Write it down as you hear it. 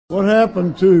What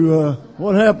happened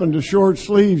to short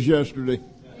sleeves yesterday?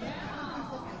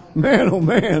 Man, oh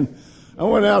man. I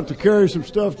went out to carry some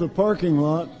stuff to the parking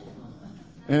lot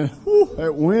and whew,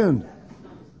 that wind.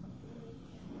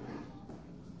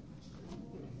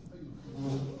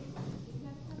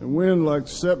 The wind like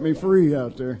set me free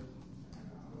out there.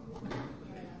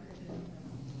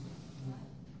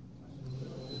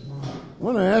 I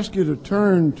want to ask you to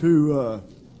turn to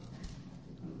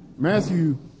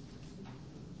Matthew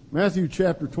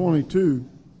chapter 22.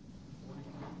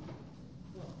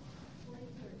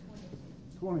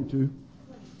 22.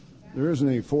 There isn't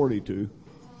any 42.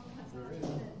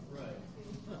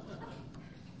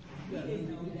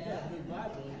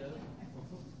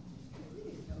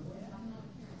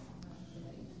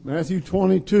 Matthew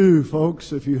 22,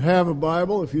 folks. If you have a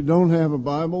Bible, if you don't have a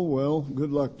Bible, well,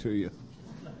 good luck to you.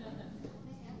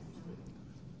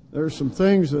 There's some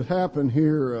things that happen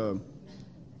here.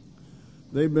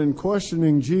 They've been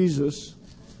questioning Jesus.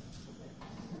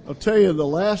 I'll tell you, the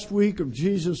last week of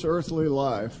Jesus' earthly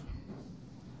life,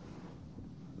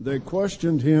 they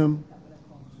questioned him,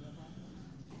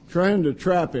 trying to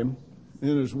trap him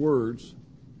in his words.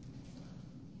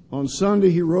 On Sunday,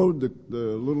 he rode the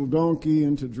little donkey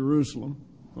into Jerusalem.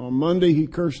 On Monday, he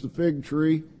cursed the fig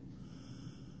tree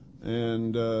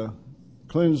and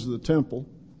cleansed the temple.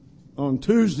 On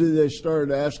Tuesday, they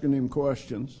started asking him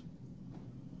questions.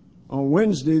 On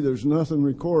Wednesday, there's nothing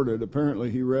recorded.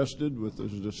 Apparently, he rested with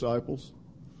his disciples.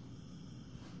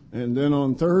 And then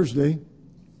on Thursday,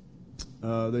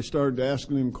 they started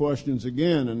asking him questions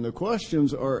again. And the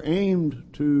questions are aimed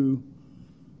to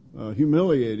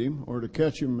humiliate him or to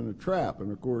catch him in a trap.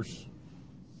 And, of course,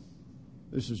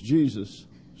 this is Jesus,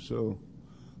 so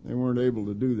they weren't able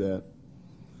to do that.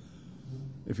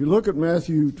 If you look at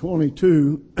Matthew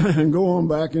 22 and go on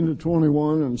back into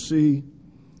 21 and see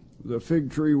the fig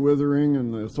tree withering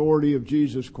and the authority of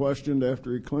Jesus questioned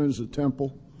after he cleansed the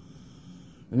temple.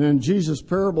 And then Jesus'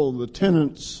 parable of the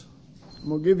tenants. I'm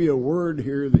going to give you a word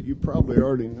here that you probably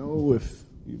already know if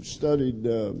you've studied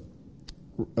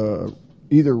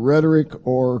either rhetoric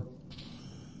or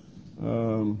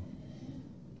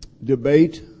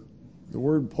debate. The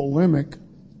word polemic.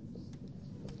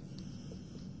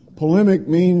 Polemic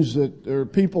means that there are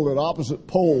people at opposite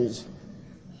poles.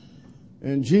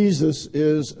 And Jesus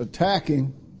is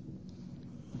attacking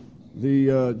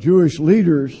the Jewish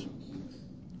leaders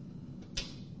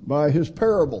by his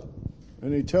parable.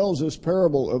 And he tells this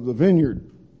parable of the vineyard.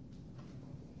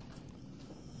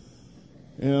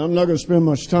 And I'm not going to spend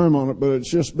much time on it, but it's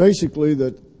just basically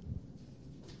that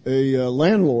a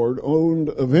landlord owned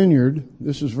a vineyard.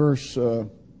 This is verse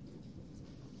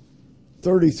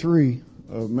 33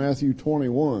 of Matthew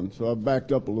 21. So I've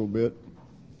backed up a little bit.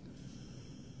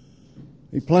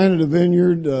 He planted a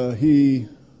vineyard. He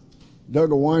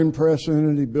dug a wine press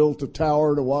in it. He built a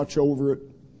tower to watch over it.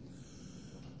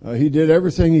 He did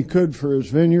everything he could for his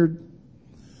vineyard.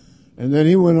 And then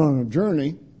he went on a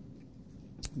journey,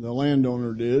 the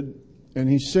landowner did, and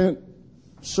he sent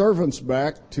servants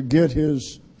back to get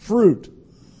his fruit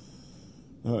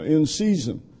in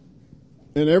season.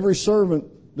 And every servant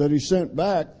that he sent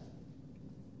back,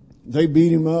 they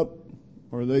beat him up,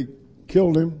 or they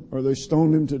killed him, or they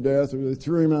stoned him to death, or they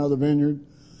threw him out of the vineyard.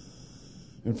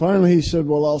 And finally he said,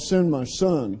 well, I'll send my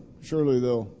son. Surely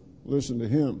they'll listen to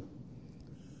him.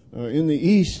 In the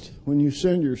East, when you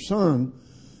send your son,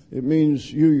 it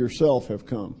means you yourself have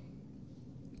come.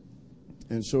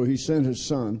 And so he sent his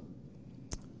son.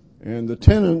 And the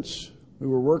tenants who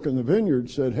were working the vineyard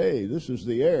said, hey, this is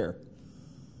the heir.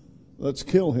 Let's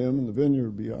kill him and the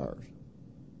vineyard will be ours.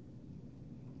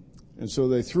 And so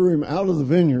they threw him out of the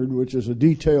vineyard, which is a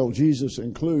detail Jesus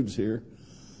includes here.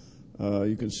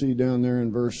 You can see down there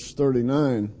in verse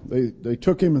 39. They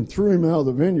took him and threw him out of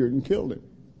the vineyard and killed him.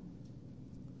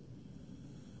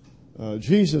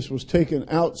 Jesus was taken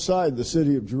outside the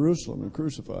city of Jerusalem and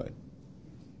crucified.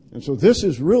 And so this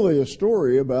is really a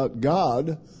story about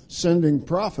God sending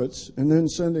prophets and then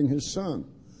sending his son.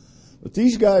 But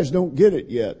these guys don't get it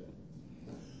yet.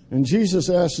 And Jesus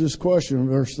asks this question in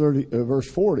verse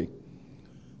 40.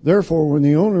 Therefore, when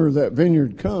the owner of that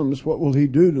vineyard comes, what will he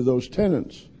do to those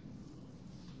tenants?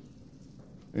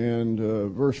 And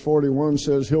verse 41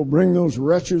 says, he'll bring those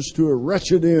wretches to a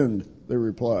wretched end, they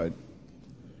replied.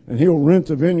 And he'll rent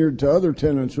the vineyard to other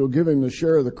tenants who'll give him the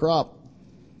share of the crop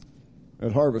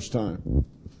at harvest time.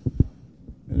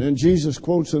 And then Jesus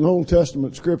quotes an Old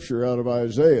Testament scripture out of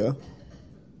Isaiah.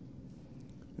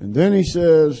 And then he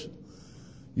says,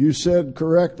 you said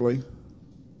correctly,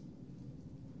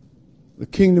 the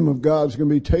kingdom of God is going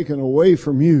to be taken away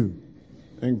from you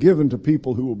and given to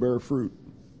people who will bear fruit.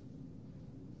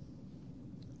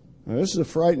 Now, this is a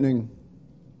frightening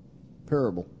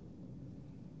parable.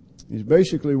 He's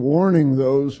basically warning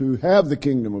those who have the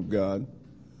kingdom of God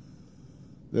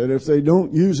that if they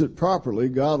don't use it properly,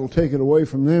 God will take it away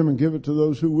from them and give it to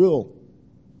those who will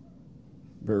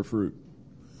bear fruit.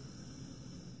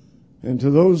 And to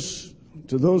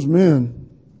those men,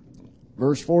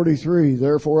 verse 43,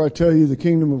 therefore I tell you the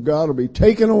kingdom of God will be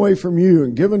taken away from you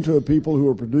and given to a people who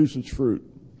will produce its fruit.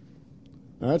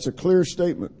 Now, that's a clear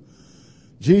statement.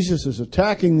 Jesus is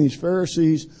attacking these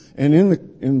Pharisees, and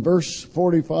in verse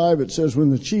 45 it says, when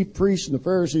the chief priests and the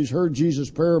Pharisees heard Jesus'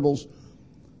 parables,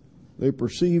 they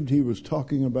perceived he was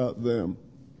talking about them.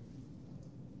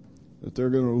 That they're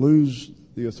going to lose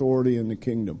the authority in the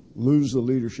kingdom, lose the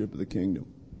leadership of the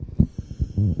kingdom.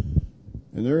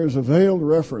 And there is a veiled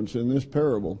reference in this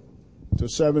parable to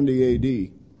 70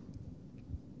 A.D.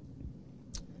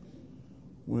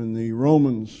 when the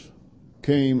Romans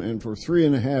came and for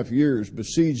 3.5 years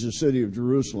besieged the city of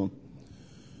Jerusalem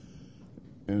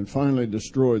and finally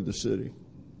destroyed the city.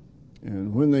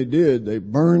 And when they did, they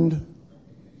burned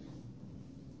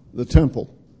the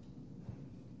temple.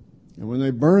 And when they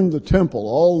burned the temple,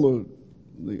 all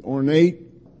the ornate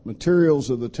materials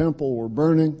of the temple were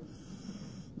burning.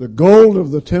 The gold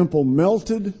of the temple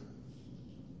melted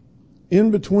in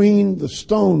between the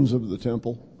stones of the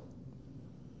temple.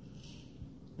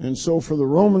 And so for the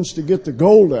Romans to get the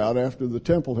gold out after the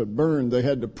temple had burned, they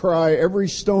had to pry every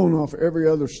stone off every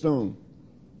other stone.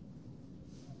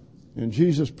 And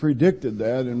Jesus predicted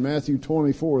that in Matthew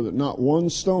 24, that not one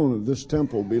stone of this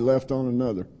temple will be left on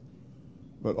another,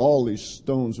 but all these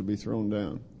stones will be thrown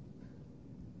down.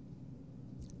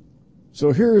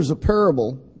 So here is a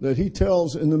parable that he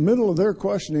tells in the middle of their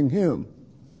questioning him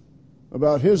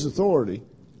about his authority.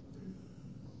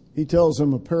 He tells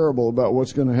them a parable about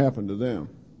what's going to happen to them.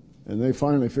 And they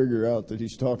finally figure out that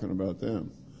he's talking about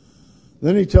them.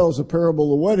 Then he tells a parable of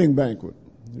the wedding banquet.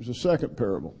 There's a second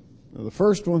parable. Now, the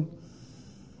first one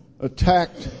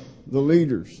attacked the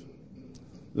leaders.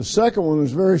 The second one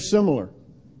is very similar.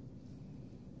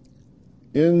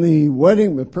 In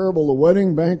the parable of the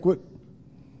wedding banquet,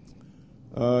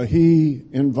 he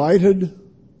invited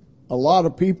a lot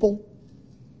of people,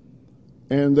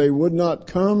 and they would not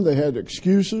come. They had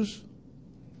excuses.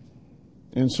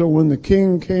 And so when the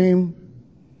king came,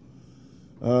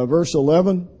 verse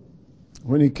 11,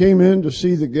 when he came in to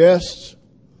see the guests,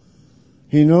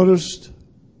 he noticed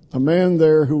a man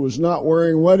there who was not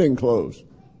wearing wedding clothes.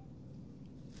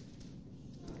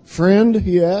 Friend,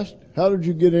 he asked, how did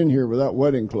you get in here without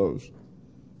wedding clothes?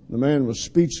 The man was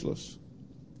speechless.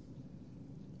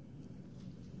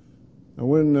 And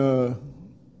when a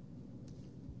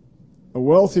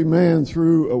wealthy man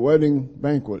threw a wedding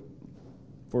banquet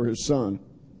for his son,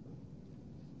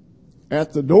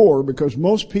 at the door, because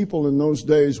most people in those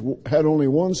days had only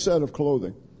one set of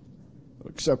clothing,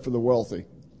 except for the wealthy.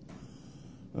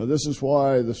 This is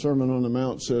why the Sermon on the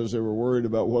Mount says they were worried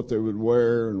about what they would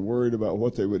wear and worried about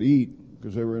what they would eat,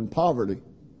 because they were in poverty.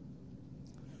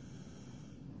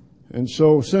 And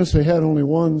so since they had only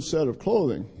one set of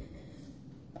clothing,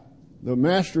 the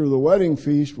master of the wedding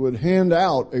feast would hand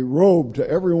out a robe to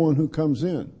everyone who comes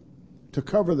in to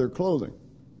cover their clothing,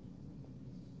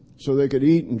 so they could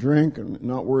eat and drink and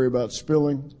not worry about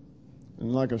spilling.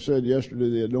 And like I said yesterday,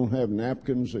 they don't have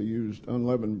napkins. They used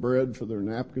unleavened bread for their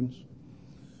napkins.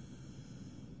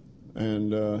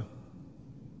 And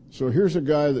so here's a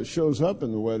guy that shows up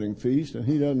in the wedding feast, and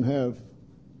he doesn't have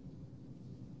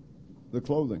the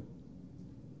clothing.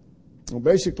 Well,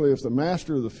 basically, if the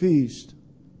master of the feast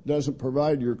doesn't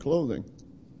provide your clothing,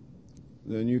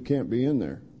 then you can't be in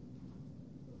there.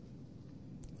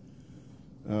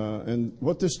 And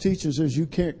what this teaches is you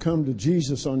can't come to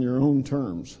Jesus on your own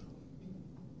terms.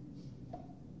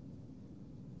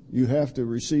 You have to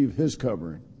receive his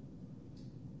covering.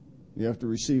 You have to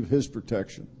receive his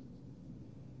protection.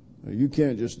 Now, you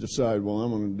can't just decide, well,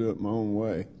 I'm going to do it my own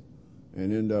way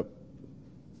and end up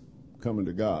coming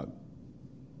to God.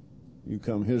 You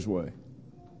come his way,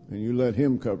 and you let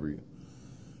him cover you.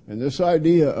 And this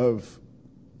idea of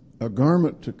a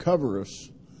garment to cover us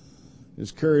is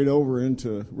carried over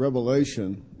into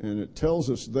Revelation, and it tells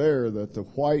us there that the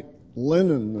white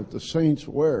linen that the saints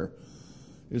wear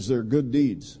is their good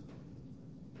deeds.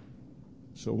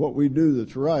 So what we do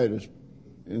that's right is,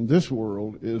 in this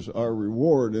world, is our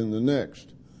reward in the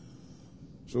next.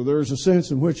 So there's a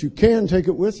sense in which you can take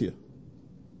it with you.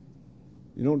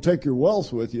 You don't take your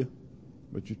wealth with you,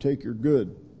 but you take the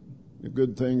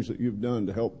good things that you've done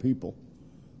to help people.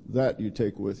 That you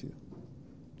take with you.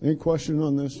 Any question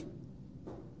on this?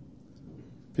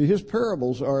 See, his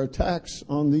parables are attacks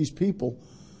on these people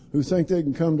who think they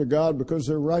can come to God because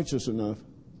they're righteous enough.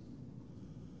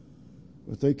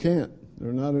 But they can't.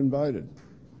 They're not invited.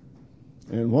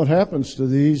 And what happens to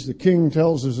these? The king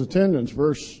tells his attendants,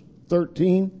 verse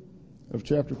 13 of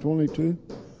chapter 22,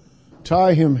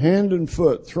 tie him hand and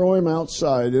foot, throw him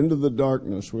outside into the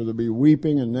darkness where there be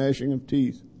weeping and gnashing of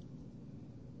teeth.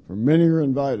 For many are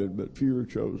invited, but few are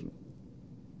chosen.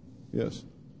 Yes?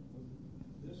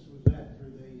 This was after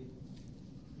the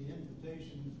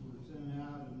invitations were sent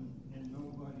out and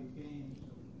nobody came, so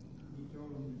he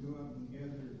told them to go up and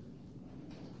gather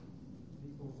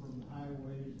people from the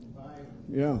highways and byways.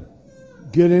 Yeah.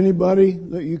 Get anybody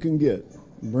that you can get.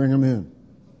 Bring them in.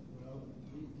 Well,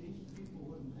 these people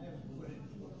wouldn't have to wait.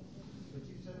 But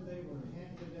you said they were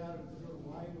handed out.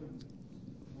 Why would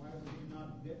he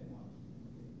not get one?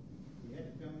 He had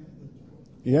to come in this way.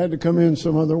 He had to come in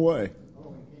some other way.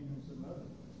 Oh, he came in some other.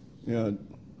 Yeah.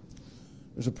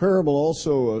 There's a parable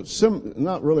also,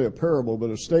 not really a parable,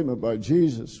 but a statement by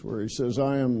Jesus where he says,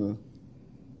 I am the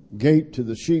gate to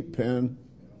the sheep pen,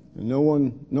 and no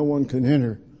one can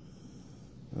enter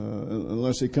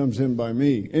unless he comes in by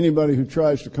me. Anybody who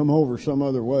tries to come over some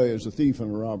other way is a thief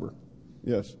and a robber.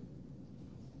 Yes.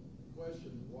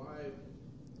 Question: why?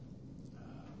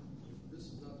 This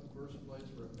is not the first place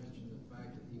where it mentioned the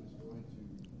fact that he was going to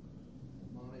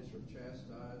admonish or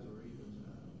chastise or even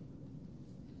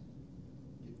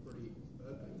get pretty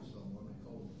ugly with someone and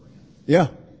call him friend. Yeah.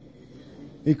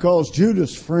 He calls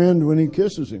Judas friend when he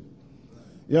kisses him.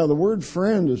 Yeah, the word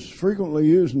friend is frequently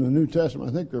used in the New Testament.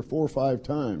 I think there are 4 or 5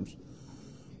 times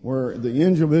where the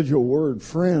individual word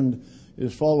friend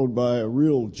is followed by a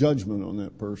real judgment on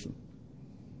that person.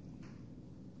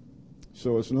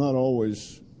 So it's not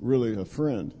always really a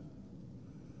friend.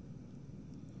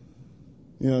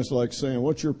 You know, it's like saying,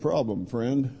 what's your problem,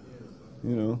 friend?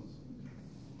 You know.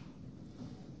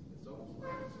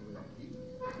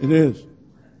 It is.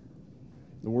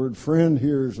 The word friend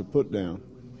here is a put down.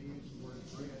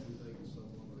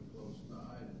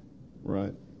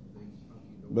 Right.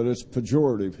 But it's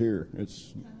pejorative here.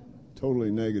 It's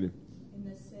totally negative. In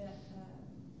the South,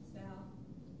 there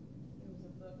was a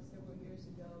book several years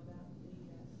ago about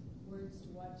the words to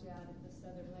watch out if the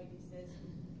Southern lady says,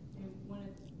 and one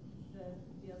of the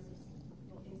deals is,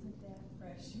 well, isn't that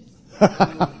precious?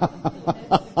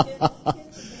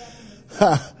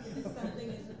 Something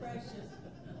is precious.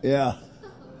 Yeah.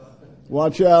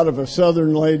 Watch out if a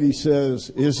Southern lady says,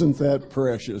 isn't that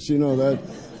precious? You know,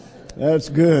 that's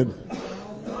good.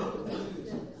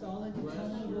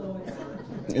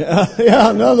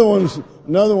 Yeah, another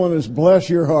one is bless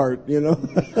your heart, you know.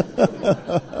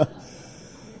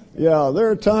 Yeah, there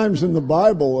are times in the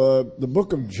Bible, the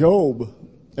book of Job,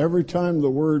 every time the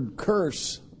word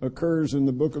curse occurs in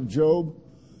the book of Job,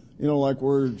 you know, like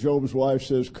where Job's wife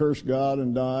says, curse God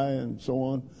and die and so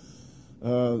on.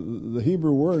 The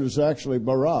Hebrew word is actually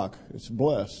barak. It's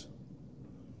bless.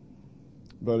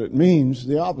 But it means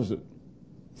the opposite.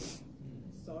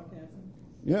 Sarcasm.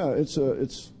 Yeah,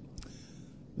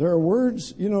 there are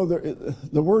words, you know,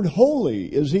 the word holy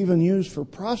is even used for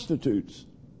prostitutes.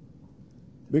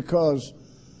 Because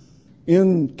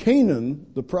in Canaan,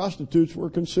 the prostitutes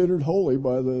were considered holy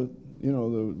by the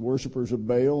worshipers of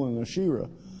Baal and Asherah.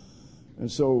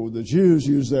 And so the Jews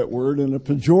use that word in a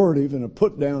pejorative and a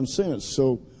put-down sense.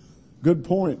 So, good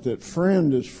point that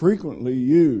friend is frequently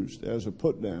used as a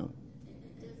put-down.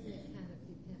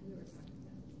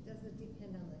 Doesn't it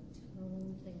depend on the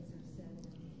tone things are said in?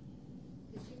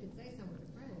 Because you could say someone's a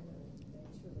friend,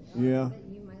 but truly are, Yeah, but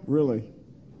you might really. say,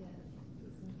 yeah,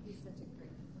 he's such a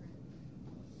great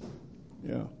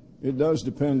friend. Yeah, it does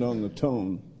depend on the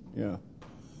tone. Yeah.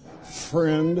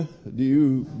 Friend, do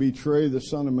you betray the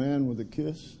Son of Man with a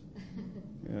kiss?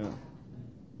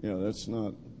 Yeah, that's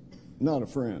not a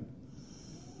friend.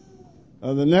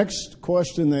 The next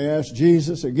question they asked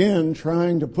Jesus, again,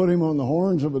 trying to put him on the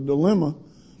horns of a dilemma.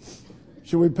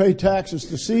 Should we pay taxes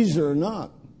to Caesar or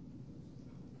not?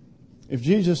 If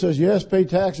Jesus says, yes, pay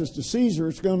taxes to Caesar,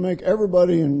 it's going to make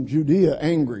everybody in Judea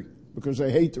angry because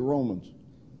they hate the Romans.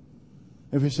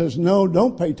 If he says, no,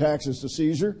 don't pay taxes to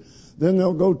Caesar, then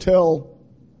they'll go tell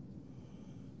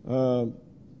the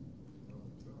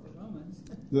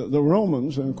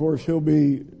Romans, and of course he'll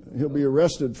be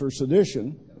arrested for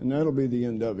sedition, and that'll be the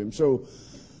end of him. So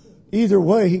either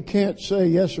way, he can't say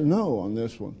yes or no on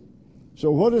this one.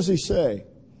 So what does he say?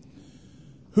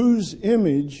 Whose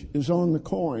image is on the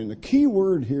coin? The key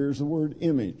word here is the word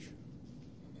image.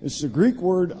 It's the Greek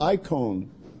word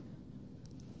icon.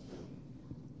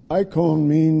 Icon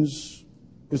means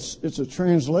it's a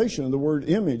translation of the word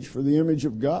image for the image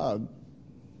of God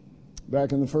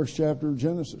back in the first chapter of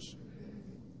Genesis.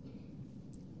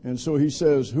 And so he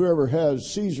says, whoever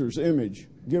has Caesar's image,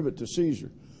 give it to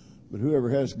Caesar. But whoever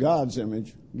has God's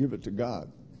image, give it to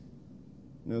God.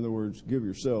 In other words, give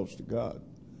yourselves to God.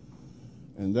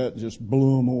 And that just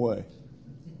blew them away.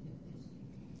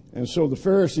 And so the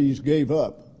Pharisees gave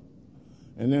up.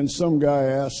 And then some guy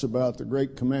asks about the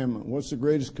great commandment. What's the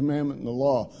greatest commandment in the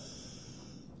law?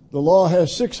 The law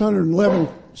has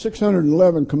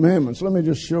 611 commandments. Let me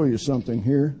just show you something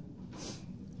here.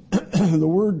 The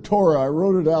word Torah, I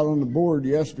wrote it out on the board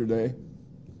yesterday.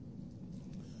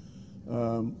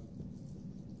 The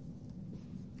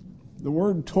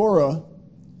word Torah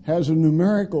has a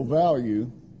numerical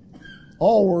value.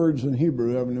 All words in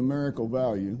Hebrew have a numerical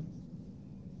value.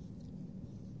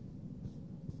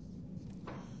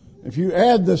 If you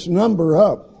add this number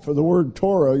up for the word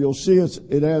Torah, you'll see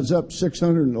it adds up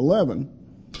 611.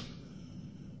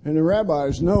 And the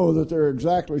rabbis know that there are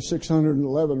exactly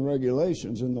 611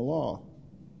 regulations in the law.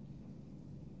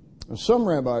 Now, some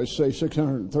rabbis say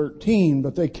 613,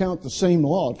 but they count the same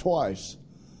law twice.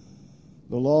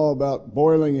 The law about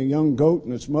boiling a young goat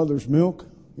in its mother's milk.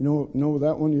 You know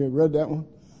that one? You read that one?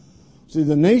 See,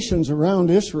 the nations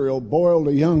around Israel boiled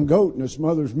a young goat in its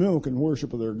mother's milk in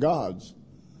worship of their gods.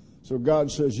 So God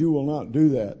says, you will not do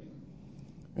that.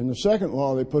 And the second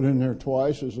law they put in there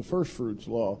twice is the first fruits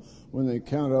law, when they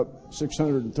count up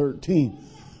 613.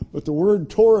 But the word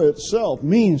Torah itself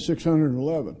means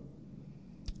 611.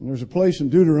 And there's a place in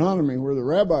Deuteronomy where the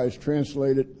rabbis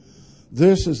translate it,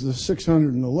 this is the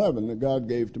 611 that God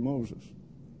gave to Moses.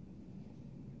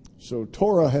 So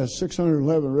Torah has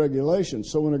 611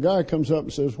 regulations. So when a guy comes up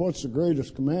and says, what's the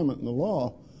greatest commandment in the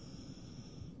law?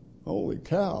 Holy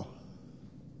cow.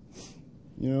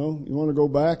 You want to go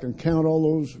back and count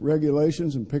all those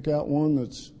regulations and pick out one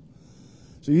that's...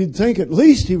 So you'd think at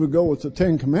least he would go with the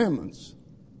 10 Commandments.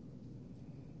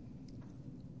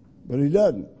 But he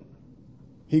doesn't.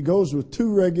 He goes with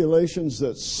 2 regulations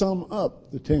that sum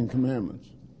up the 10 Commandments.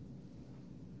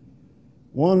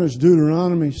 One is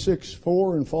Deuteronomy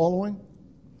 6:4 and following,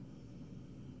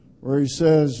 where he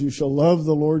says, you shall love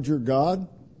the Lord your God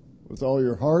with all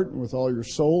your heart and with all your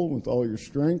soul and with all your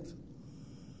strength.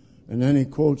 And then he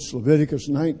quotes Leviticus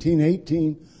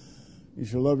 19:18, you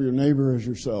shall love your neighbor as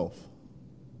yourself.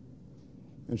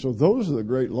 And so those are the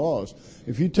great laws.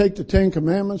 If you take the 10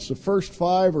 Commandments, the first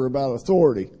 5 are about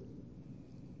authority.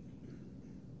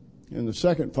 And the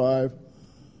second 5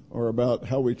 are about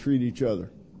how we treat each other.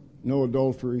 No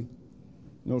adultery,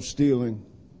 no stealing,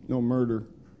 no murder,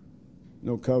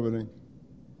 no coveting,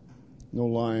 no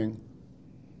lying,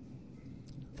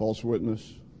 false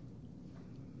witness.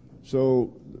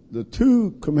 So the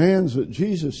 2 commands that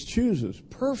Jesus chooses,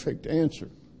 perfect answer,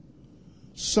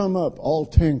 sum up all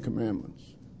 10 commandments.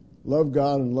 Love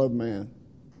God and love man.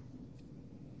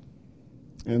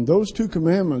 And those 2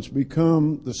 commandments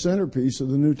become the centerpiece of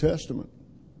the New Testament.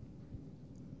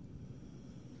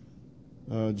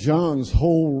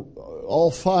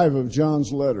 All 5 of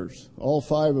John's letters, all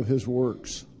 5 of his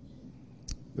works,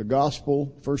 the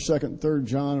Gospel, 1st, 2nd, 3rd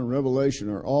John, and Revelation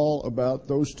are all about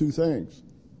those 2 things.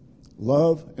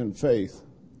 Love and faith.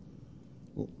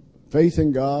 Faith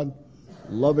in God,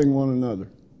 loving one another.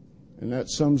 And that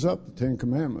sums up the 10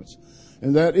 Commandments.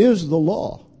 And that is the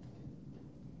law.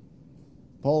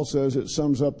 Paul says it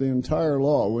sums up the entire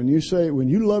law. When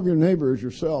you love your neighbor as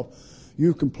yourself,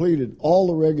 you've completed all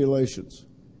the regulations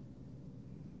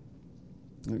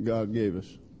that God gave us.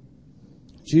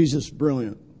 Jesus,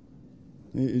 brilliant.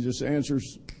 He just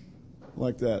answers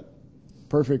like that.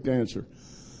 Perfect answer.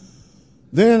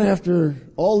 Then after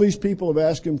all these people have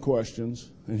asked him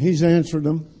questions, and he's answered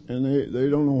them, and they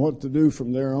don't know what to do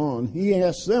from there on, he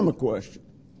asks them a question.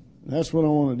 And that's what I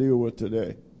want to deal with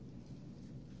today.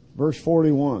 Verse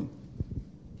 41.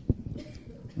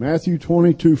 Matthew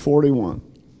 22:41.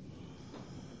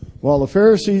 While the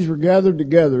Pharisees were gathered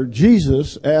together,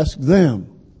 Jesus asked them,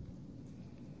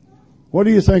 what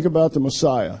do you think about the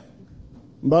Messiah?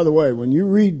 And by the way, when you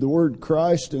read the word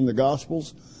Christ in the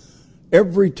Gospels,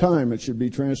 every time it should be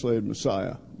translated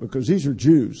Messiah, because these are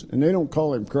Jews, and they don't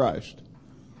call him Christ.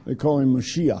 They call him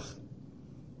Mashiach,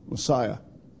 Messiah,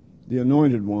 the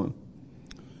anointed one.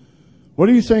 What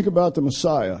do you think about the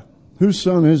Messiah? Whose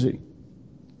son is he?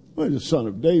 Well, he's the son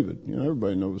of David.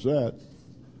 Everybody knows that.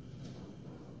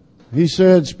 He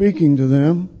said, speaking to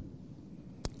them,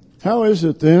 how is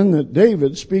it then that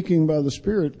David, speaking by the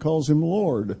Spirit, calls him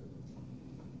Lord?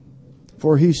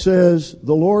 For he says,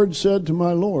 the Lord said to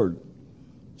my Lord,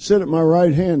 sit at my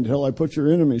right hand till I put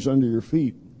your enemies under your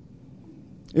feet.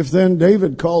 If then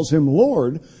David calls him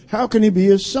Lord, how can he be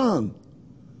his son?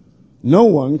 No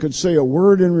one could say a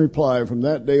word in reply. From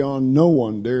that day on, no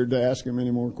one dared to ask him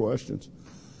any more questions.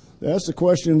 That's the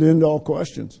question to end all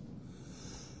questions.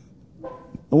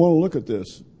 I want to look at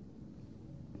this.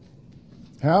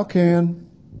 How can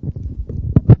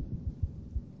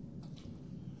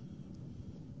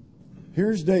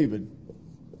here's David.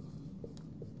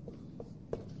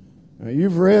 Now,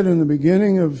 you've read in the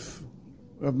beginning of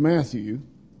Matthew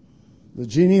the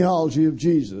genealogy of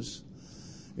Jesus.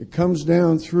 It comes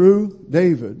down through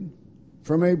David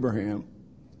from Abraham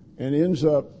and ends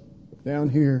up down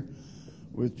here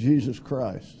with Jesus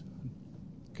Christ.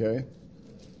 Okay?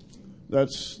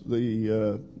 That's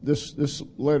the this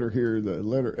letter here, the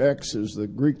letter X is the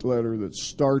Greek letter that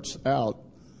starts out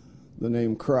the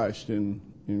name Christ in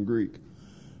Greek.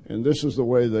 And this is the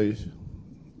way they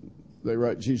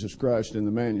write Jesus Christ in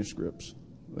the manuscripts.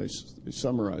 They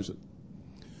summarize it.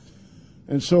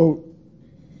 And so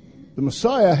the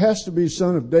Messiah has to be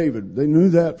son of David. They knew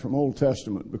that from Old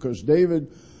Testament because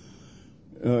David,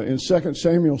 in 2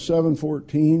 Samuel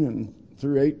 7:14 and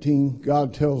through 18,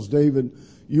 God tells David,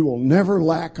 you will never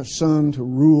lack a son to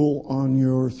rule on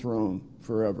your throne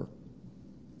forever.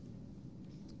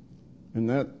 And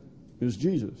that is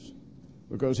Jesus,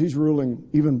 because he's ruling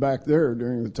even back there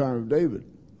during the time of David.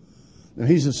 Now,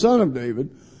 he's the son of David,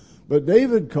 but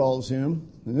David calls him,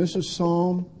 and this is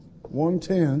Psalm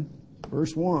 110,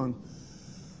 verse 1.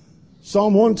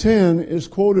 Psalm 110 is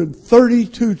quoted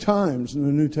 32 times in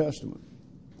the New Testament.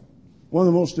 One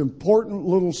of the most important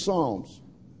little psalms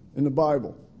in the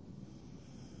Bible.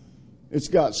 It's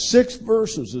got 6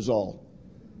 verses is all.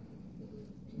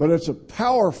 But it's a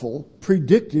powerful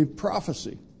predictive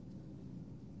prophecy.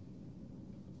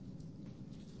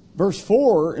 Verse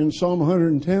 4 in Psalm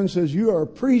 110 says, you are a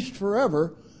priest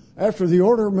forever after the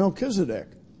order of Melchizedek.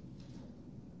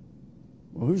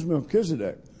 Well, who's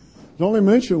Melchizedek? It's only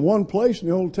mentioned one place in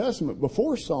the Old Testament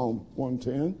before Psalm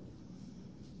 110, and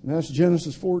that's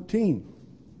Genesis 14.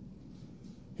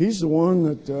 He's the one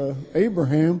that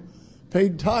Abraham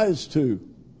paid tithes to,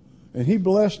 and he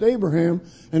blessed Abraham,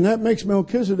 and that makes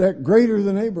Melchizedek greater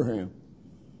than Abraham.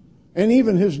 And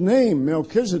even his name,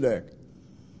 Melchizedek.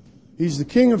 He's the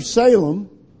king of Salem,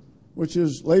 which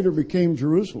is later became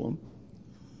Jerusalem.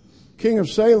 King of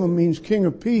Salem means king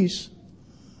of peace.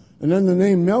 And then the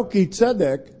name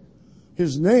Melchizedek,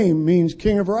 his name means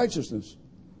king of righteousness.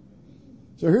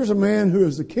 So here's a man who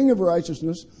is the king of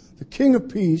righteousness, the king of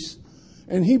peace,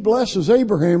 and he blesses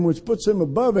Abraham, which puts him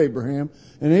above Abraham,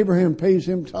 and Abraham pays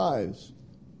him tithes.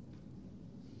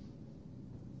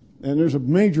 And there's a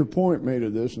major point made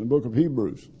of this in the book of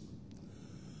Hebrews.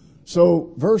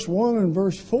 So verse 1 and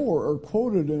verse 4 are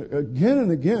quoted again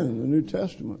and again in the New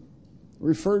Testament,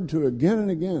 referred to again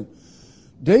and again.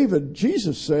 David,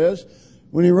 Jesus says,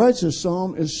 when he writes this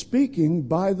psalm, is speaking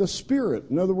by the Spirit.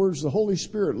 In other words, the Holy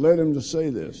Spirit led him to say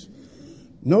this.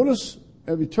 Notice,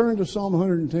 have you turned to Psalm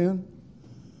 110?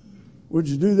 Would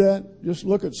you do that? Just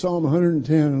look at Psalm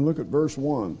 110 and look at verse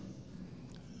 1.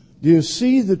 Do you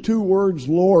see the 2 words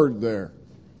Lord there?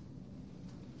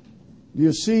 Do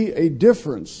you see a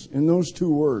difference in those 2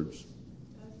 words?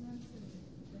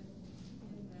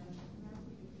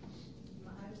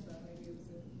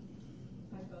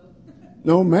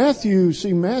 No, Matthew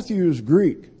is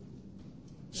Greek.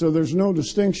 So there's no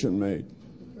distinction made.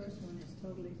 The first one is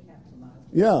totally capitalized.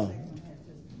 Yeah. The second one has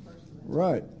just the first one.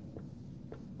 Right.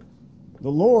 The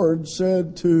Lord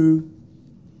said to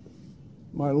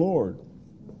my Lord.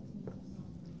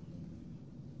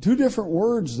 2 different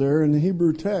words there in the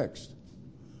Hebrew text.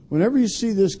 Whenever you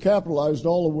see this capitalized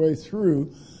all the way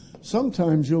through,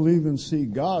 sometimes you'll even see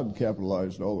God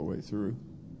capitalized all the way through.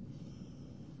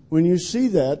 When you see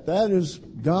that, that is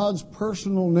God's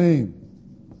personal name,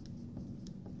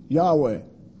 Yahweh.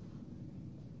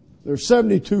 There are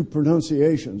 72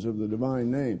 pronunciations of the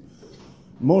divine name.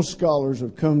 Most scholars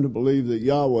have come to believe that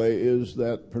Yahweh is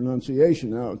that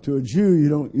pronunciation. Now, to a Jew, you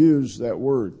don't use that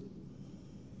word.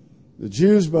 The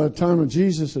Jews, by the time of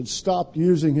Jesus, had stopped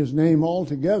using his name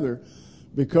altogether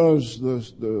because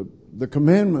the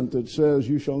commandment that says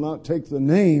you shall not take the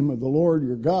name of the Lord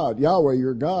your God, Yahweh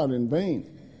your God, in vain.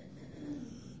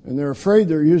 And they're afraid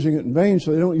they're using it in vain,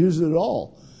 so they don't use it at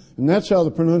all. And that's how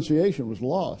the pronunciation was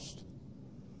lost.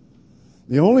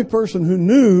 The only person who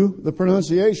knew the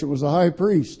pronunciation was the high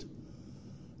priest.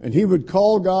 And he would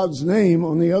call God's name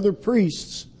on the other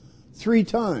priests 3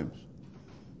 times.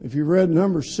 If you read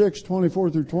Numbers 6, 24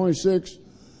 through 26,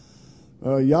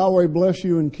 Yahweh bless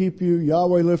you and keep you.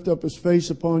 Yahweh lift up his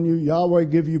face upon you. Yahweh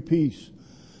give you peace.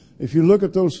 If you look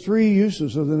at those 3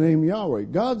 uses of the name Yahweh,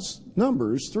 God's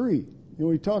number is 3. You know,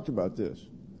 we talked about this.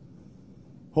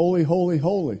 Holy, holy,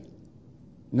 holy.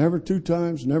 Never 2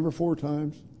 times, never 4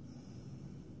 times.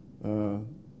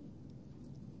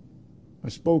 I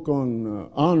spoke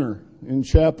on honor in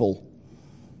chapel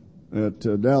at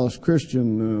Dallas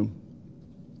Christian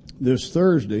this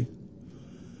Thursday,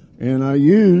 And I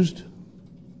used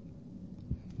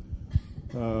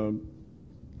the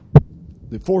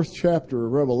 4th chapter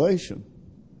of Revelation.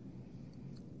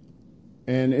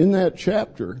 And in that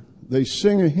chapter, they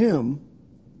sing a hymn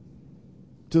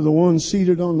to the one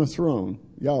seated on the throne,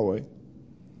 Yahweh.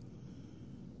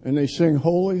 And they sing,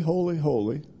 Holy, Holy,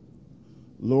 Holy,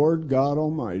 Lord God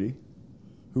Almighty,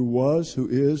 who was, who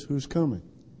is, who's coming.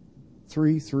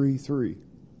 3, 3, 3.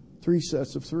 3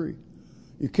 sets of 3.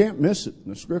 You can't miss it in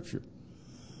the Scripture.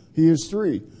 He is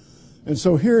 3. And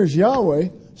so here's Yahweh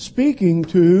speaking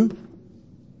to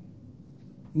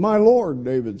my Lord,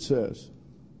 David says.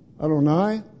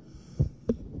 Adonai,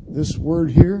 this word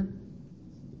here,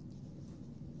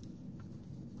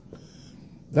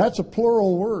 that's a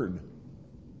plural word.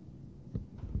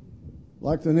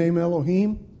 Like the name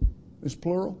Elohim is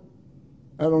plural,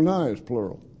 Adonai is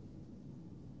plural.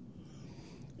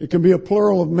 It can be a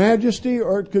plural of majesty,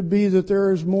 or it could be that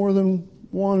there is more than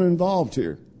one involved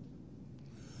here.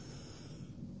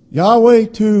 Yahweh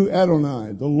to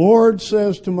Adonai. The Lord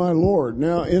says to my Lord.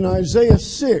 Now in Isaiah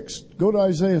 6, go to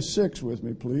Isaiah 6 with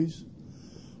me, please.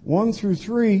 1 through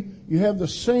 3, you have the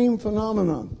same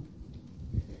phenomenon.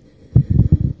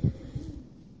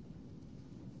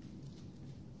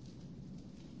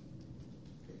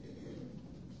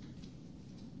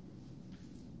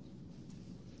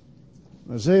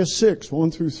 Isaiah 6,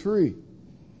 1 through 3.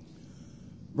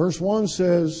 Verse 1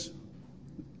 says,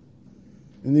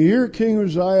 in the year King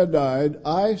Uzziah died,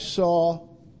 I saw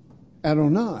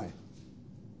Adonai,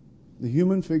 the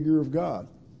human figure of God,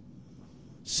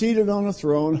 seated on a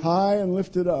throne, high and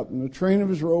lifted up, and the train of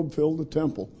his robe filled the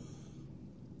temple.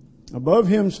 Above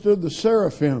him stood the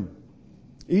seraphim,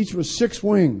 each with 6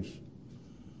 wings.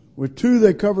 With 2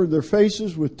 they covered their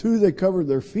faces, with 2 they covered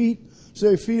their feet, so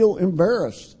they feel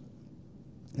embarrassed.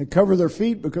 They cover their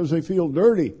feet because they feel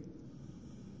dirty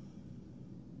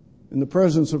in the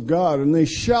presence of God. And they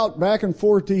shout back and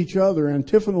forth to each other,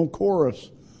 antiphonal chorus.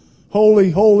 Holy,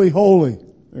 holy, holy.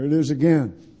 There it is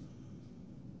again.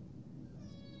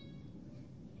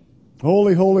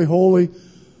 Holy, holy, holy,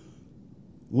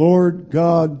 Lord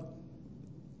God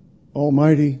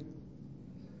Almighty.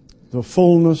 The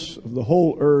fullness of the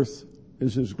whole earth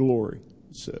is His glory,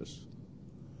 it says.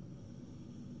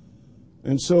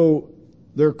 And so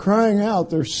they're crying out,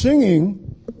 they're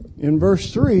singing in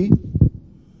verse 3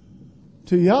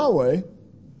 to Yahweh,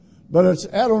 but it's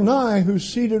Adonai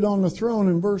who's seated on the throne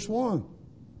in verse 1.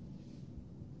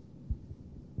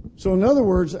 So in other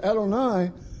words,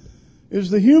 Adonai is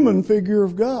the human figure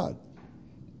of God,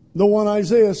 the one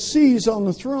Isaiah sees on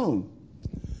the throne.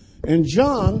 And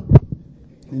John,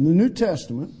 in the New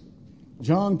Testament,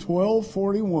 John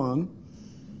 12:41,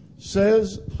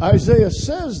 says, Isaiah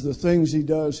says the things he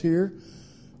does here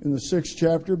in the 6th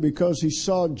chapter because he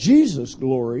saw Jesus'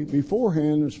 glory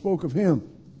beforehand and spoke of Him.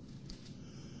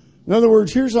 In other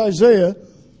words, here's Isaiah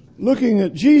looking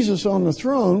at Jesus on the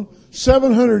throne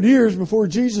 700 years before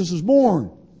Jesus is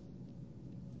born.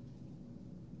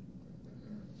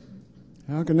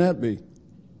 How can that be?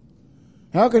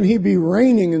 How can he be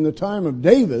reigning in the time of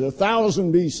David,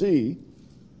 1000 BC,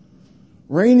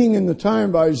 reigning in the time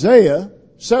of Isaiah,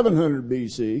 700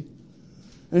 BC,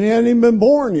 and he hadn't even been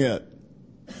born yet?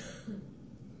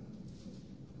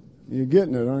 You're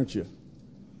getting it, aren't you?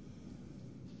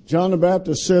 John the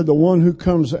Baptist said, the one who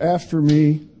comes after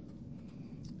me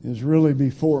is really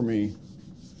before me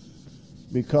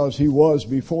because he was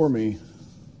before me.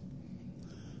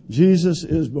 Jesus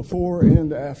is before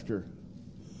and after.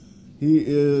 He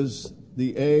is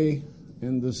the A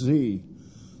and the Z,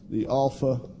 the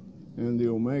Alpha and the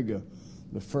Omega,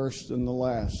 the first and the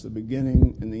last, the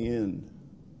beginning and the end.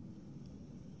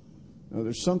 Now,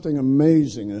 there's something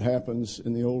amazing that happens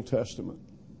in the Old Testament.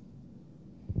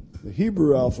 The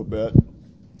Hebrew alphabet,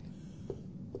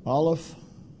 Aleph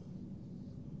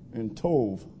and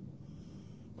Tov,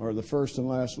 are the first and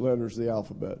last letters of the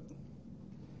alphabet.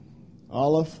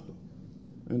 Aleph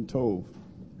and Tov.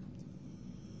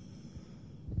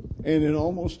 And in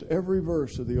almost every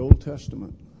verse of the Old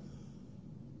Testament,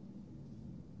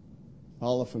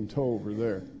 Aleph and Tov are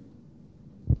there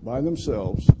by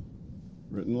themselves,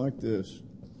 written like this,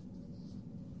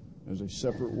 as a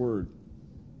separate word.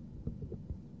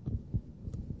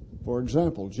 For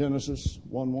example, Genesis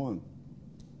 1:1.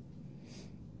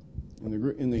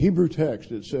 In the Hebrew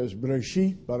text, it says,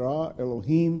 Bereshit bara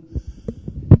Elohim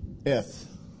eth.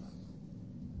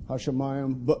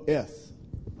 Hashemayim ba'eth.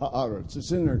 Ha'aretz.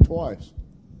 It's in there twice.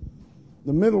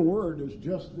 The middle word is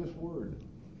just this word,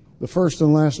 the first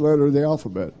and last letter of the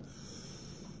alphabet.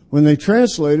 When they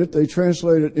translate it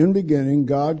in beginning,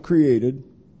 God created,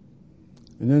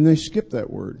 and then they skip that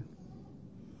word.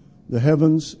 the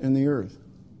heavens and the earth.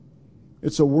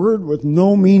 It's a word with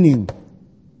no meaning.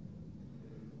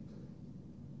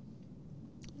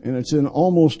 And it's in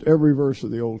almost every verse of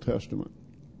the Old Testament.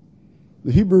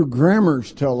 The Hebrew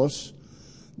grammars tell us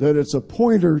that it's a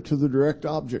pointer to the direct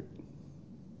object.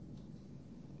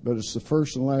 But it's the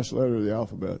first and last letter of the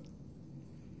alphabet.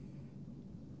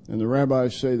 And the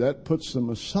rabbis say that puts the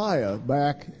Messiah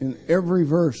back in every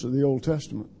verse of the Old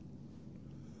Testament.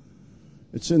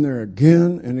 It's in there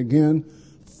again and again,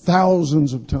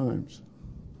 thousands of times.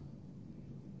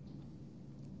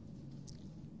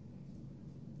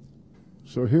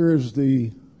 So here is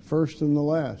the first and the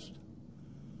last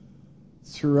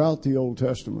throughout the Old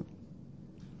Testament.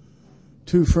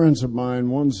 Two friends of mine,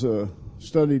 one's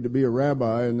studied to be a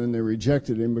rabbi, and then they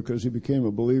rejected him because he became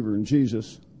a believer in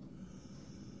Jesus.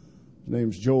 His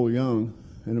name's Joel Young.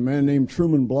 And a man named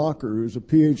Truman Blocker, who's a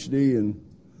PhD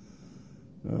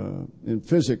in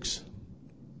physics.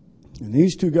 And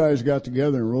these two guys got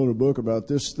together and wrote a book about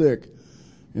this thick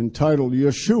entitled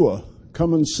Yeshua,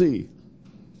 Come and See.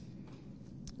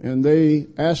 And they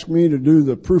asked me to do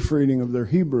the proofreading of their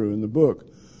Hebrew in the book.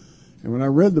 And when I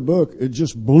read the book, it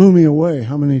just blew me away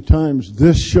how many times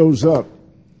this shows up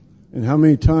and how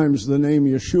many times the name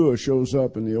Yeshua shows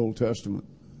up in the Old Testament.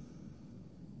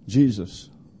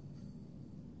 Jesus.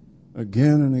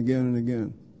 Again and again and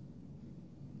again.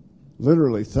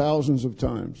 Literally thousands of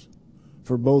times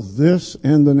for both this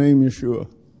and the name Yeshua.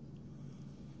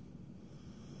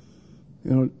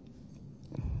 You know,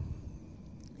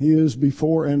 He is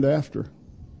before and after.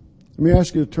 Let me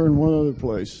ask you to turn one other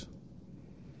place.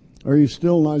 Are you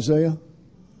still in Isaiah?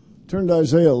 Turn to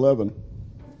Isaiah 11.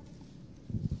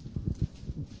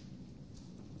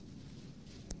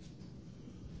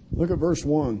 Look at verse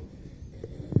 1.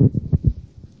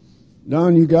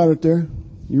 Don, you got it there?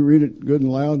 You read it good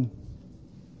and loud.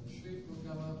 The shoot will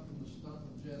come up from the stump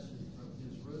of Jesse, from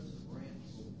his roots the branch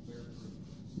will bear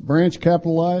fruit. Branch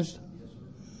capitalized? Yes, sir.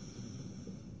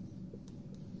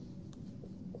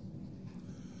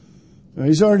 Now,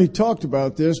 he's already talked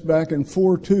about this back in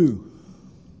 4:2,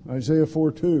 Isaiah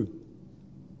 4:2.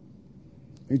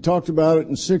 He talked about it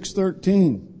in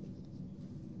 6:13.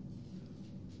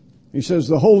 He says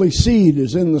the holy seed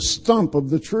is in the stump of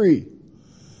the tree.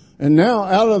 And now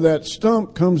out of that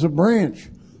stump comes a branch.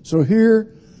 So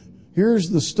here's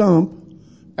the stump.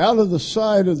 Out of the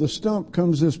side of the stump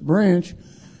comes this branch,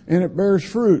 and it bears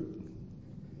fruit.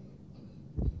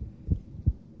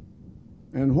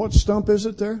 And what stump is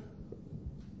it there?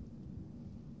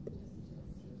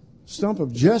 Stump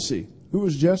of Jesse. Who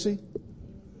was Jesse?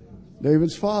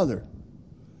 David's father.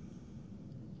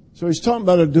 So he's talking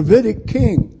about a Davidic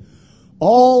king.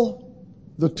 All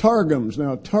the Targums.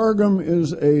 Now, Targum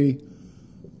is a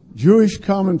Jewish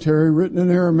commentary written in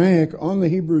Aramaic on the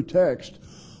Hebrew text.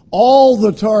 All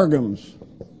the Targums.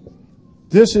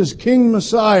 This is King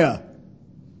Messiah.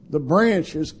 The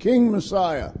branch is King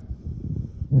Messiah.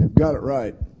 You've got it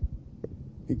right.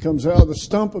 He comes out of the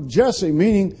stump of Jesse,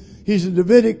 meaning he's a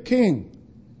Davidic king.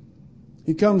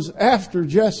 He comes after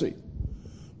Jesse.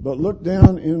 But look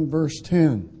down in verse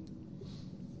 10.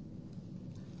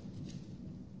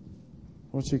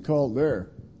 What's he called there?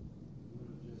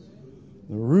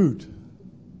 The root.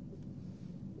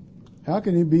 How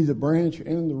can he be the branch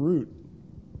and the root?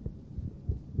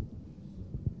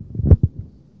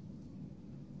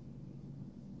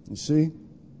 You see?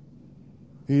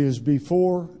 He is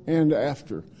before and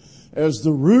after. As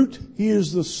the root, he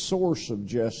is the source of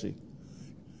Jesse.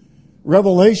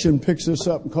 Revelation picks this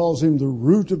up and calls him the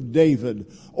root of David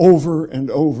over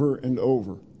and over and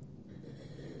over.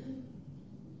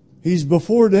 He's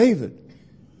before David.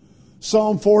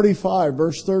 Psalm 45,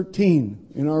 verse 13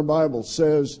 in our Bible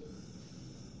says,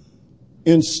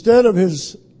 instead of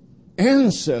his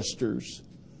ancestors,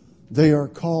 they are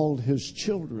called his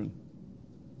children.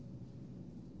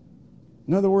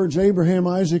 In other words, Abraham,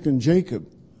 Isaac, and Jacob,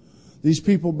 these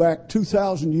people back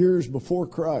 2,000 years before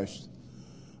Christ,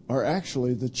 are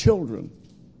actually the children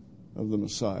of the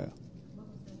Messiah.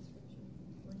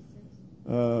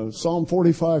 Psalm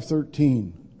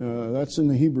 45:13. That's in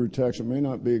the Hebrew text. It may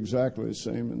not be exactly the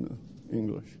same in the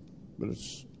English, but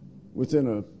it's within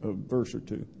a verse or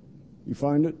two. You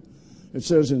find it? It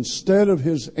says, instead of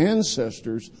his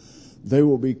ancestors, they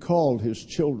will be called his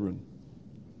children.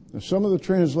 Now, some of the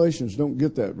translations don't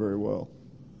get that very well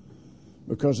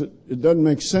because it doesn't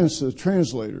make sense to the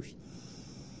translators,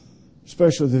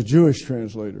 especially the Jewish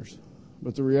translators.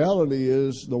 But the reality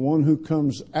is the one who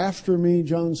comes after me,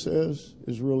 John says,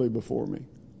 is really before me.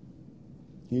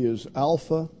 He is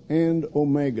Alpha and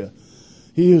Omega.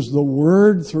 He is the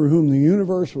Word through whom the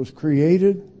universe was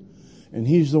created, and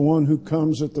He's the one who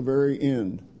comes at the very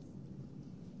end.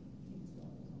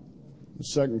 The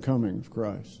second coming of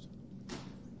Christ.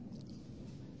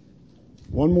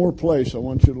 One more place I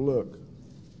want you to look.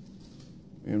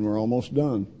 And we're almost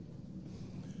done.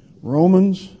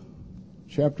 Romans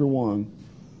chapter 1.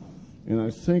 And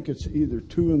I think it's either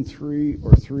 2 and 3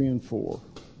 or 3 and 4.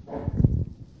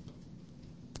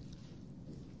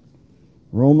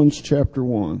 Romans chapter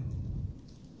 1.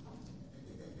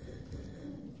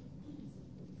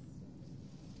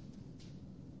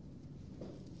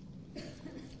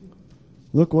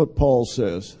 Look what Paul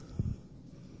says.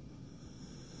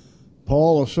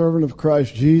 Paul, a servant of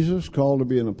Christ Jesus, called to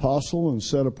be an apostle and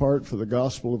set apart for the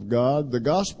gospel of God, the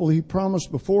gospel he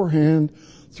promised beforehand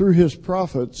through his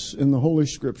prophets in the Holy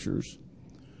Scriptures,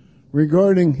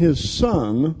 regarding his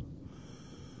Son,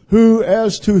 who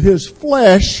as to his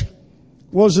flesh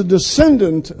was a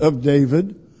descendant of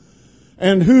David,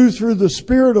 and who through the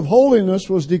Spirit of holiness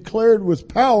was declared with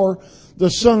power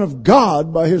the Son of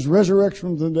God by his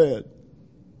resurrection from the dead.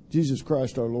 Jesus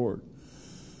Christ our Lord.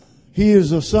 He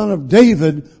is the Son of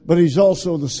David, but he's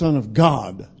also the Son of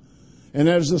God. And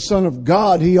as the Son of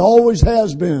God, he always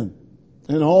has been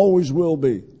and always will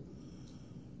be.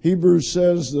 Hebrews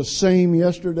says the same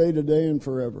yesterday, today, and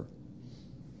forever.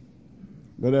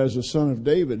 But as the Son of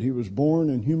David, he was born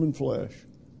in human flesh.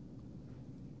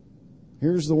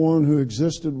 Here's the one who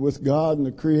existed with God in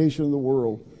the creation of the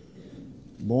world,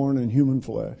 born in human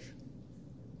flesh.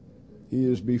 He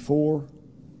is before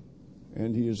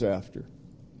and he is after.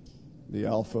 The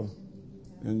Alpha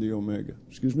and the Omega.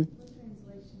 Excuse me? What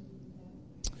translation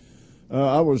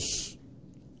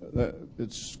do you have?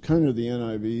 It's kind of the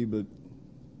NIV, but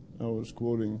I was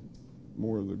quoting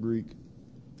more of the Greek.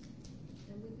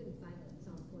 And we couldn't find it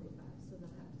in Psalm 45, so they'll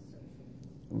have to search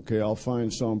it. Okay, I'll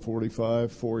find Psalm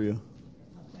 45 for you.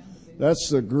 That's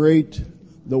the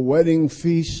wedding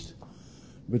feast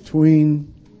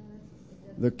between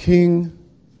the king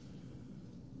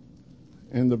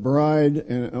and the bride,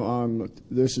 and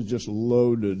this is just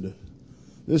loaded.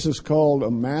 This is called a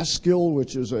maskil,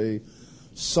 which is a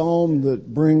psalm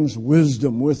that brings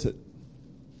wisdom with it.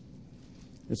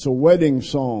 It's a wedding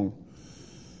song.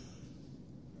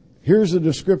 Here's a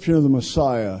description of the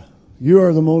Messiah. You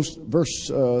are the most, verse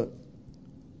 2.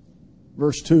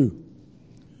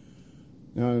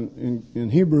 Now, in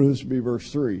Hebrew, this would be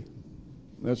verse 3.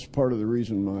 That's part of the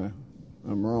reason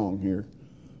I'm wrong here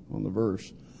on the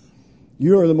verse.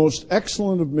 You are the most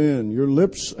excellent of men. Your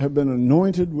lips have been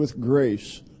anointed with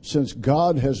grace, since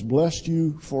God has blessed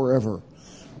you forever.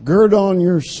 Gird on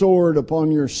your sword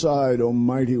upon your side, O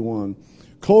mighty one.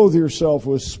 Clothe yourself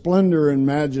with splendor and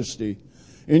majesty.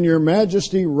 In your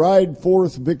majesty ride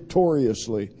forth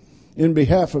victoriously, in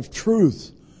behalf of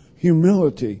truth,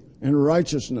 humility, and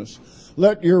righteousness.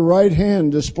 Let your right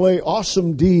hand display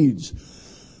awesome deeds.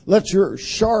 Let your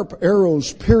sharp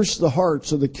arrows pierce the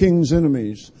hearts of the king's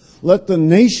enemies. Let the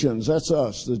nations, that's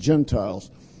us, the Gentiles,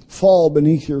 fall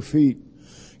beneath your feet.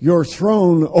 Your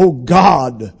throne, O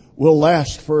God, will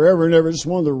last forever and ever. It's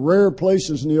one of the rare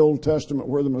places in the Old Testament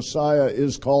where the Messiah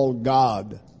is called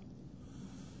God.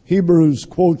 Hebrews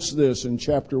quotes this in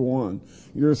chapter 1.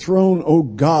 Your throne, O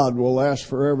God, will last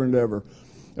forever and ever.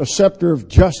 A scepter of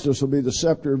justice will be the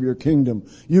scepter of your kingdom.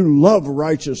 You love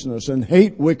righteousness and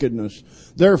hate wickedness.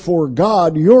 Therefore,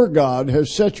 God, your God,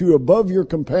 has set you above your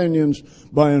companions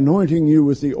by anointing you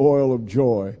with the oil of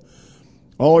joy.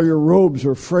 All your robes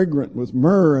are fragrant with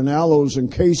myrrh and aloes and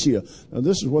cassia. Now,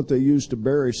 this is what they used to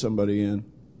bury somebody in.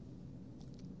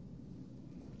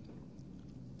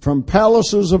 From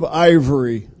palaces of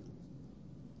ivory,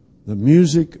 the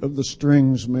music of the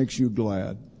strings makes you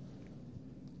glad.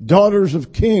 Daughters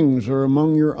of kings are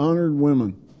among your honored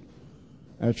women.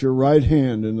 At your right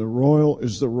hand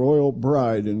is the royal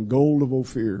bride in gold of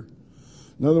Ophir.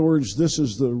 In other words, this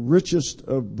is the richest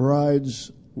of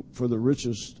brides for the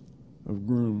richest of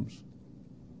grooms.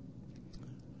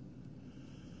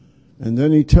 And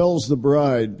then he tells the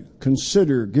bride,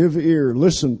 consider, give ear,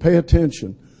 listen, pay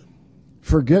attention.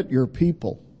 Forget your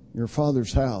people, your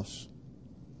father's house.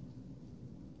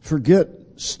 Forget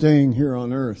staying here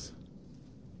on earth.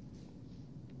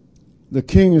 The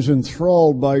king is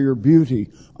enthralled by your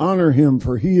beauty. Honor him,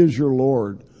 for he is your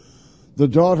Lord. The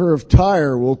daughter of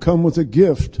Tyre will come with a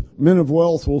gift. Men of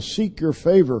wealth will seek your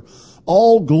favor.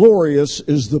 All glorious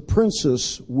is the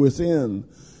princess within.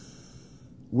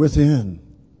 Within.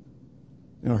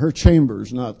 Now, her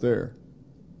chamber's not there.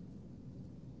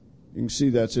 You can see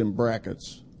that's in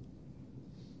brackets.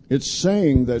 It's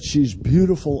saying that she's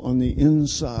beautiful on the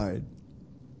inside.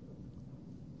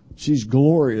 She's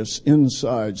glorious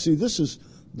inside. See, this is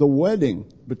the wedding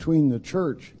between the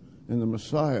church and the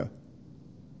Messiah.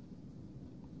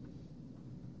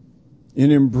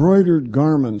 In embroidered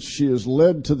garments she is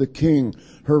led to the king.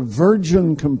 Her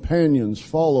virgin companions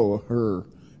follow her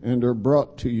and are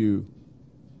brought to you.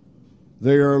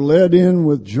 They are led in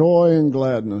with joy and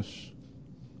gladness.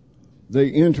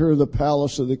 They enter the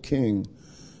palace of the king.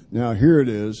 Now here it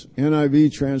is.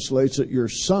 NIV translates it, your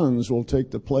sons will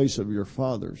take the place of your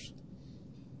fathers.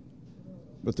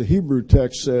 But the Hebrew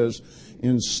text says,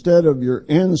 instead of your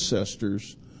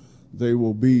ancestors, they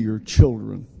will be your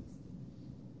children.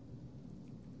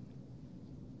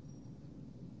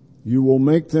 You will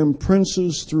make them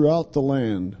princes throughout the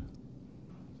land.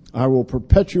 I will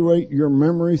perpetuate your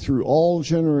memory through all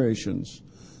generations.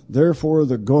 Therefore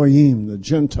the Goyim, the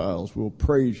Gentiles, will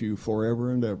praise you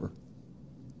forever and ever.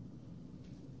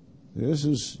 This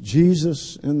is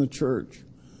Jesus and the church.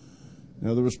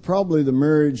 Now there was probably the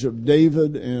marriage of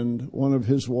David and one of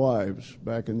his wives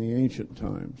back in the ancient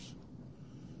times.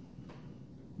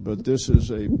 But this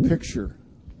is a picture.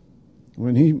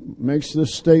 When he makes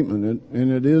this statement,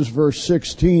 and it is verse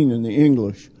 16 in the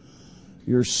English,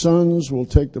 your sons will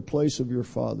take the place of your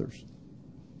fathers.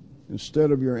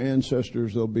 Instead of your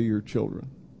ancestors, they'll be your children.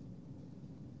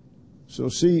 So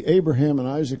see, Abraham and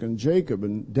Isaac and Jacob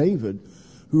and David,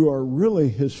 who are really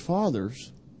his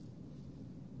fathers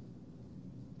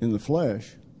in the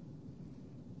flesh,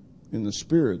 in the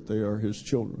spirit, they are his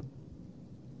children.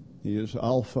 He is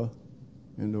Alpha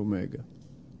and Omega,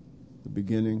 the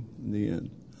beginning and the end,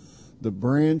 the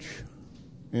branch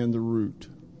and the root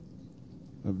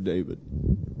of David.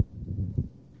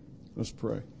 Let's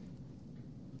pray.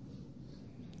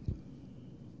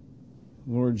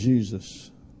 Lord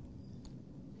Jesus,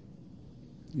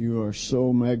 you are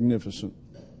so magnificent.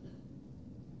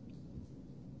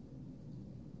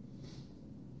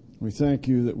 We thank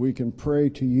you that we can pray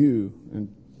to you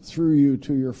and through you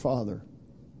to your Father,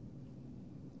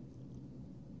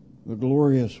 the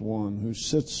glorious one who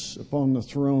sits upon the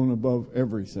throne above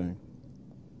everything.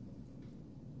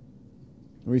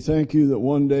 We thank you that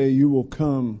one day you will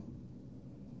come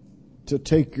to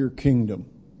take your kingdom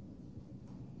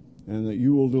and that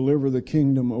you will deliver the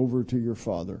kingdom over to your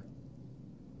Father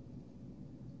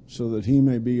so that he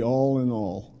may be all in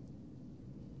all.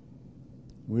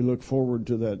 We look forward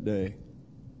to that day.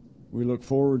 We look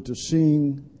forward to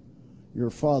seeing your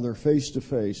Father face to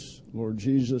face, Lord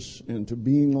Jesus, and to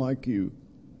being like you.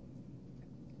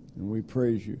 And we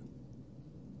praise you.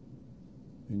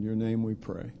 In your name we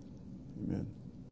pray. Amen.